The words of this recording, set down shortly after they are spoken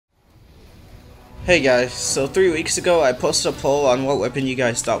Hey guys, so 3 weeks ago I posted a poll on what weapon you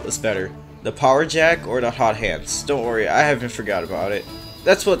guys thought was better, the Powerjack or the hot hands. Don't worry, I haven't forgot about it.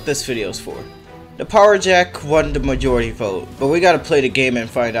 That's what this video is for. The Powerjack won the majority vote, but we gotta play the game and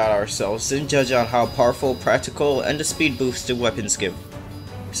find out ourselves and judge on how powerful, practical, and the speed boost the weapons give.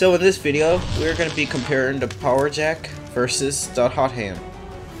 So in this video, we're gonna be comparing the Powerjack versus the hot hand.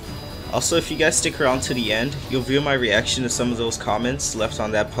 Also, if you guys stick around to the end, you'll view my reaction to some of those comments left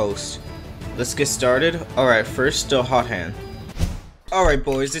on that post. Let's get started. Alright, first the hot hand. Alright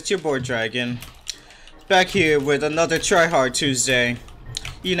boys, it's your boy Dragon. Back here with another Try Hard Tuesday.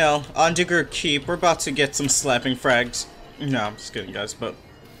 You know, on Digger Keep, we're about to get some slapping frags. No, I'm just kidding guys, but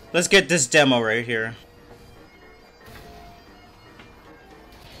let's get this demo right here.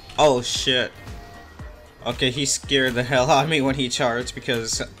 Oh shit. Okay, he scared the hell out of me when he charged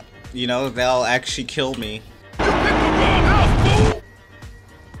because, you know, they'll actually kill me.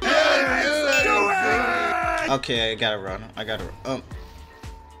 Okay, I gotta run.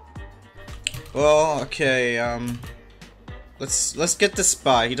 Well, okay, let's get the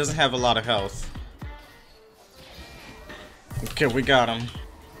spy. He doesn't have a lot of health. Okay, we got him.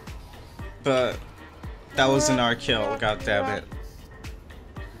 But that wasn't our kill, god damn it.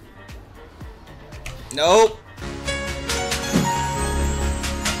 Nope.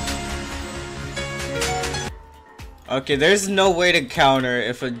 Okay, there's no way to counter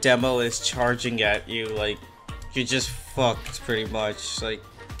if a demo is charging at you, like, you're just fucked pretty much. Like,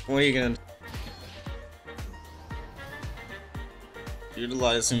 what are you gonna...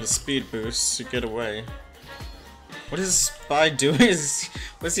 Utilizing the speed boost to get away. What is Spy doing?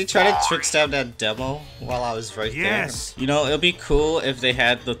 Was he trying to trick stab that demo while I was right there? You know, it'll be cool if they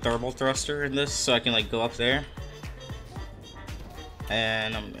had the thermal thruster in this so I can, like, go up there.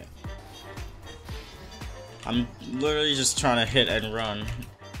 And I'm literally just trying to hit and run,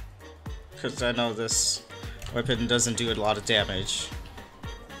 because I know this weapon doesn't do a lot of damage.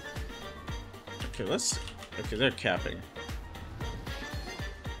 Okay, okay, they're capping.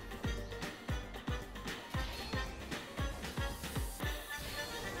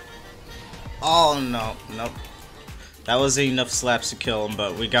 Oh no, nope. That wasn't enough slaps to kill him,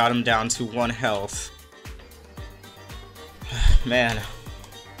 but we got him down to 1 health. Man.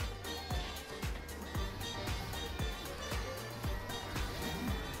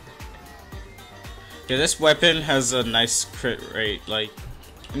 Yeah, this weapon has a nice crit rate. Like,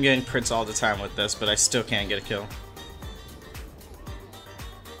 I'm getting crits all the time with this, but I still can't get a kill.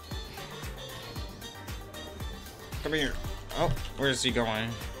 Come here. Oh, where's he going?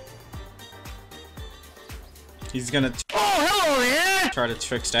 He's gonna try to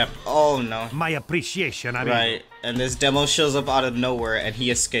trick stab. Oh no. My appreciation, I mean. Right, and this demo shows up out of nowhere and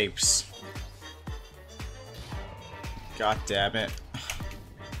he escapes. God damn it.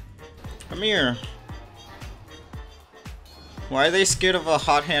 Come here. Why are they scared of a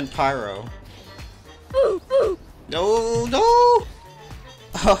hot hand pyro? No, no!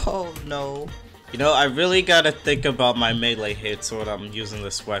 Oh no. You know, I really gotta think about my melee hits when I'm using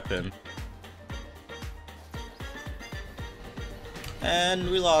this weapon. And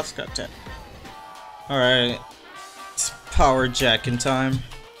we lost, goddammit. Alright. It's Powerjack in time.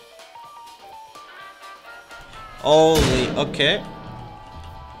 Holy, okay.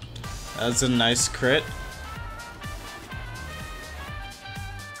 That's a nice crit.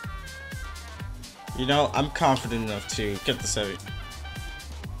 You know, I'm confident enough to get this heavy.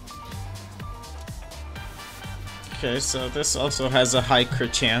 Okay, so this also has a high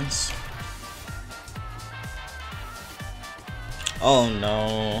crit chance. Oh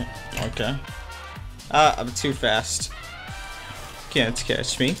no. Okay. I'm too fast. Can't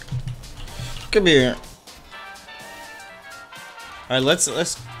catch me. Come here. Alright,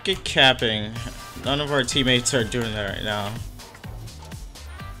 let's get capping. None of our teammates are doing that right now.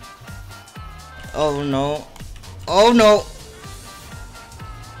 Oh no. Oh no!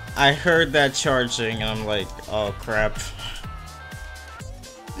 I heard that charging and I'm like, oh crap.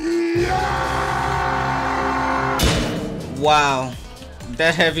 Wow.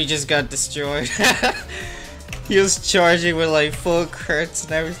 That heavy just got destroyed. He was charging with like full crits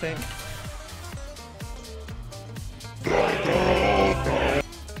and everything.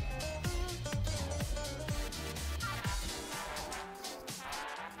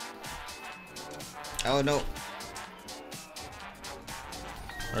 Oh no.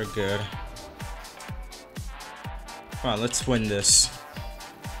 We're good. Come on, let's win this.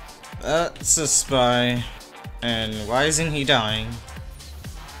 It's a spy. And why isn't he dying?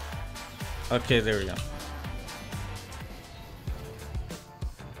 Okay, there we go.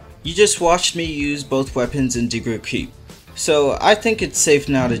 You just watched me use both weapons in Digger Keep, so I think it's safe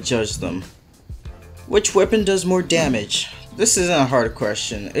now to judge them. Which weapon does more damage? This isn't a hard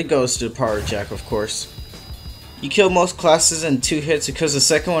question. It goes to the Powerjack, of course. You kill most classes in 2 hits because the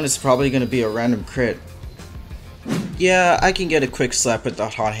second one is probably going to be a random crit. Yeah, I can get a quick slap with the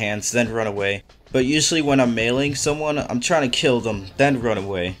hot hands, then run away. But usually when I'm meleeing someone, I'm trying to kill them, then run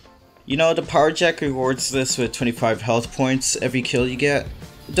away. You know, the Powerjack rewards this with 25 health points every kill you get.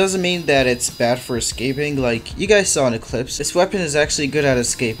 It doesn't mean that it's bad for escaping, like you guys saw in Eclipse. This weapon is actually good at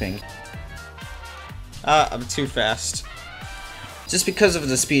escaping. I'm too fast. Just because of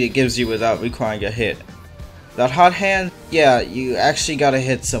the speed it gives you without requiring a hit. That hot hand, yeah, you actually gotta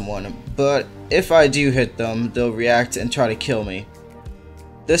hit someone, but if I do hit them, they'll react and try to kill me.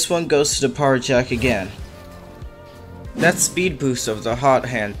 This one goes to the Powerjack again. That speed boost of the hot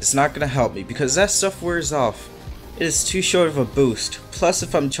hand is not gonna help me because that stuff wears off. It is too short of a boost, plus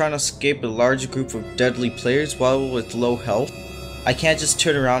if I'm trying to escape a large group of deadly players while with low health, I can't just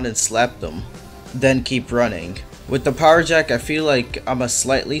turn around and slap them, then keep running. With the Powerjack I feel like I'm a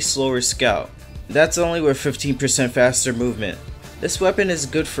slightly slower scout. That's only with 15% faster movement. This weapon is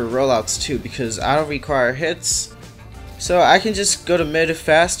good for rollouts too because I don't require hits, so I can just go to mid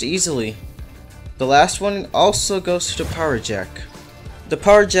fast easily. The last one also goes to the Powerjack. The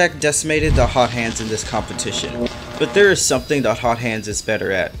Powerjack decimated the hot hands in this competition, but there is something that hot hands is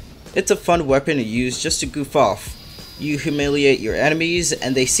better at. It's a fun weapon to use just to goof off. You humiliate your enemies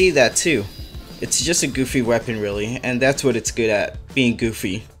and they see that too. It's just a goofy weapon really, and that's what it's good at, being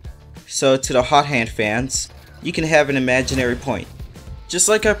goofy. So to the hot hand fans, you can have an imaginary point. Just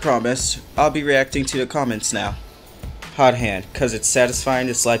like I promised, I'll be reacting to the comments now. Hot hand, cause it's satisfying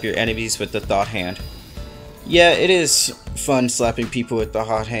to slap your enemies with the thought hand. Yeah, it is fun slapping people with the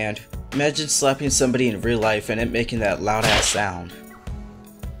hot hand. Imagine slapping somebody in real life and it making that loud ass sound.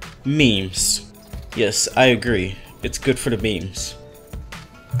 Memes. Yes, I agree. It's good for the memes.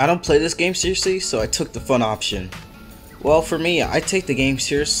 I don't play this game seriously, so I took the fun option. Well, for me, I take the game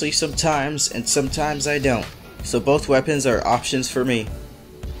seriously sometimes, and sometimes I don't. So both weapons are options for me.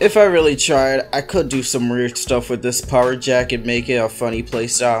 If I really tried, I could do some weird stuff with this Powerjack and make it a funny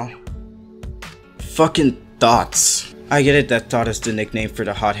playstyle. Fucking thoughts. I get it that thought is the nickname for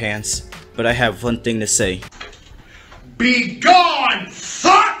the hot hands, but I have one thing to say. Be gone,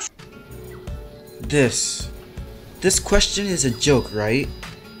 thoughts! This question is a joke, right?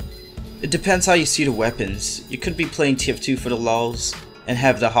 It depends how you see the weapons. You could be playing TF2 for the lulz and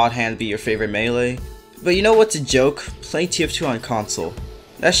have the hot hand be your favorite melee. But you know what's a joke? Playing TF2 on console.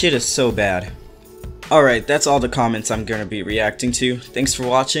 That shit is so bad. Alright, that's all the comments I'm gonna be reacting to. Thanks for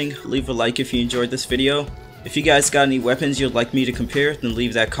watching. Leave a like if you enjoyed this video. If you guys got any weapons you'd like me to compare, then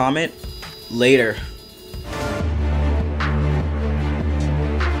leave that comment. Later.